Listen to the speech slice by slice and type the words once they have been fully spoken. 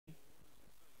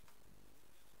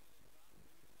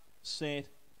set.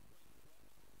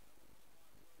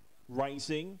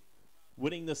 Racing.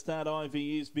 Winning the start,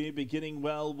 Ivy Izmir. Beginning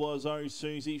well was Oh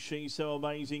Susie. She's So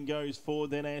Amazing goes forward.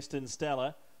 Then Aston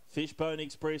Stella. Fishbone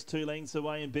Express 2 lengths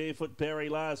away and Barefoot Berry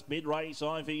last. Mid-race,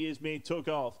 Ivy Izmir took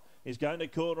off. Is going to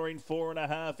corner in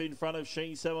 4.5 in front of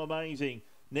She's So Amazing.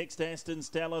 Next Aston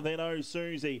Stella, then Oh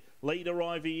Susie. Leader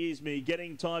Ivy Izmir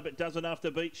getting tight but does enough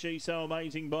to beat She's So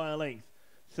Amazing by a length.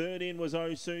 Third in was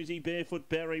Oh Susie. Barefoot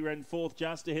Berry ran fourth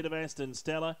just ahead of Aston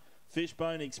Stella.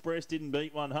 Fishbone Express didn't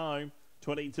beat one home.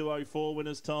 22.04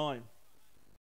 winners time.